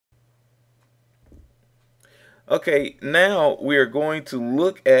Okay, now we are going to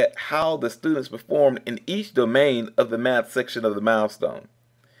look at how the students performed in each domain of the math section of the milestone.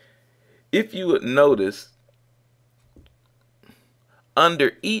 If you would notice,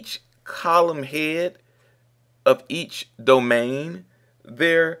 under each column head of each domain,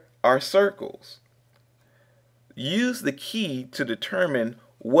 there are circles. Use the key to determine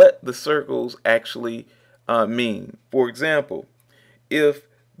what the circles actually mean. For example, if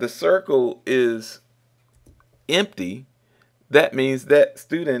the circle is empty, that means that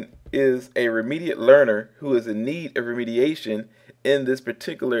student is a remediate learner who is in need of remediation in this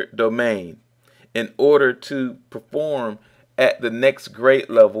particular domain in order to perform at the next grade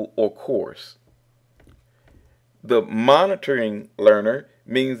level or course. The monitoring learner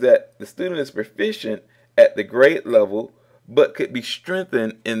means that the student is proficient at the grade level but could be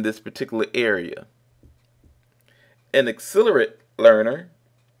strengthened in this particular area. An accelerate learner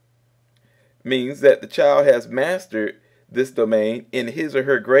means that the child has mastered this domain in his or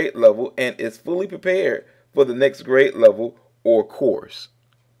her grade level and is fully prepared for the next grade level or course.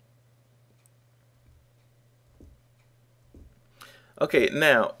 Okay,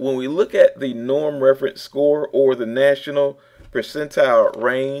 now when we look at the norm reference score or the national percentile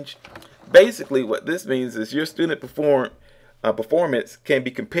range, basically what this means is your student performance can be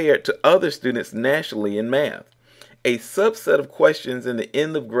compared to other students nationally in math. A subset of questions in the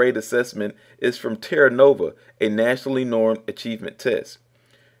end of grade assessment is from Terra Nova, a nationally normed achievement test.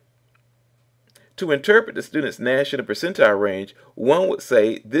 To interpret the student's national percentile range, one would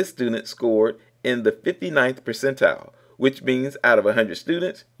say this student scored in the 59th percentile, which means out of 100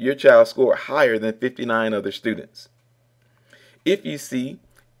 students, your child scored higher than 59 other students. If you see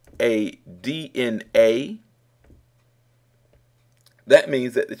a DNA, that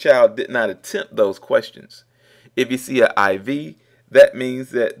means that the child did not attempt those questions. If you see an IV, that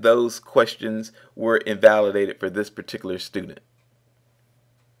means that those questions were invalidated for this particular student.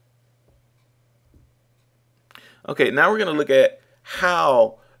 Okay, now we're going to look at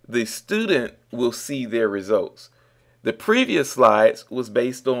how the student will see their results. The previous slides was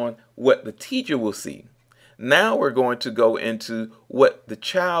based on what the teacher will see. Now we're going to go into what the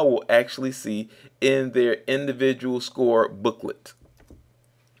child will actually see in their individual score booklet.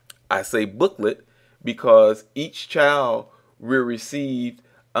 I say booklet because each child will receive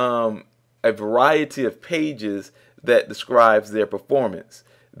a variety of pages that describes their performance.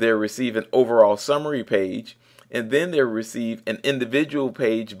 They'll receive an overall summary page, and then they'll receive an individual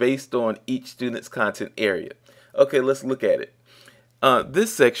page based on each student's content area. Okay, let's look at it.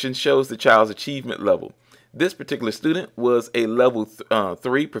 This section shows the child's achievement level. This particular student was a level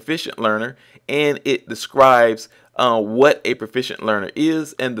 3 proficient learner, and it describes what a proficient learner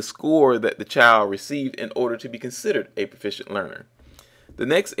is and the score that the child received in order to be considered a proficient learner. The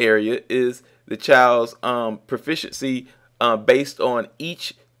next area is the child's proficiency based on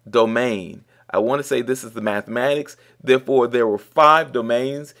each domain. I want to say this is the mathematics. Therefore, there were 5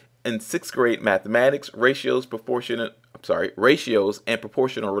 domains in 6th grade mathematics: ratios and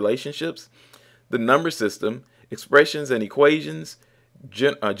proportional relationships, the number system, expressions and equations,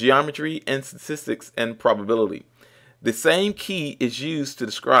 geometry, and statistics and probability. The same key is used to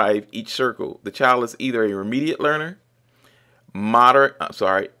describe each circle. The child is either a remediate learner,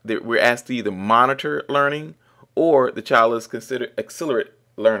 we're asked to either monitor learning, or the child is considered accelerate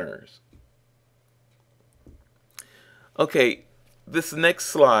learners. Okay, this next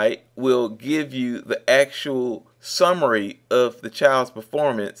slide will give you the actual summary of the child's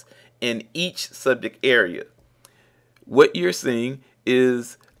performance in each subject area. What you're seeing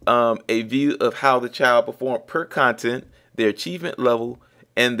is a view of how the child performed per content, their achievement level,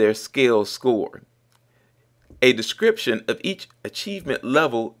 and their scale score. A description of each achievement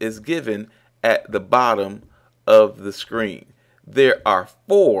level is given at the bottom of the screen. There are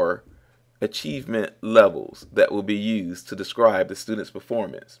 4 achievement levels that will be used to describe the student's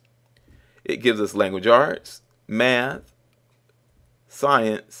performance. It gives us language arts, math,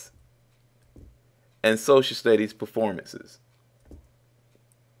 science, and social studies performances.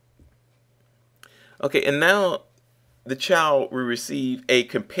 Okay, and now the child will receive a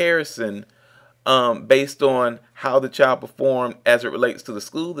comparison based on how the child performed as it relates to the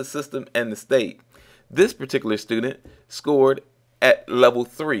school, the system, and the state. This particular student scored at level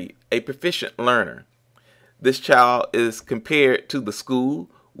 3, a proficient learner. This child is compared to the school,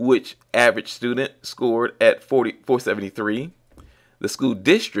 which average student scored at 473, the school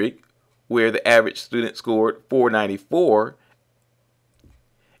district, where the average student scored 494,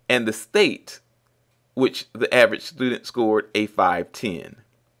 and the state, which the average student scored a 510.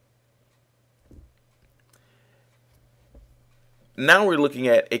 Now we're looking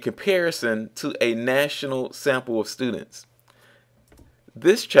at a comparison to a national sample of students.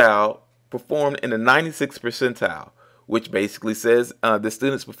 This child performed in the 96th percentile, which basically says the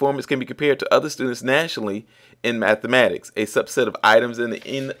student's performance can be compared to other students nationally in mathematics. A subset of items in the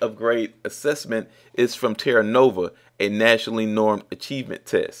end of grade assessment is from Terra Nova, a nationally normed achievement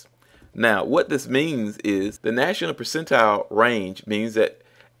test. Now, what this means is the national percentile range means that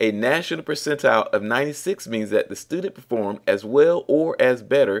a national percentile of 96 means that the student performed as well or as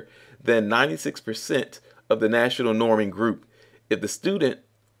better than 96% of the national norming group. If the student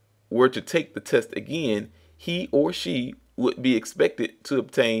were to take the test again, he or she would be expected to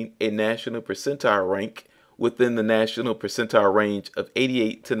obtain a national percentile rank within the national percentile range of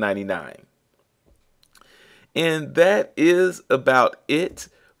 88 to 99. And that is about it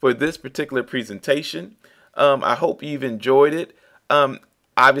for this particular presentation. I hope you've enjoyed it.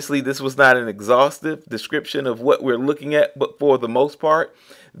 Obviously, this was not an exhaustive description of what we're looking at, but for the most part,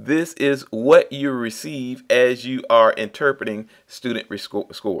 this is what you receive as you are interpreting student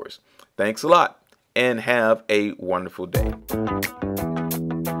scores. Thanks a lot, and have a wonderful day.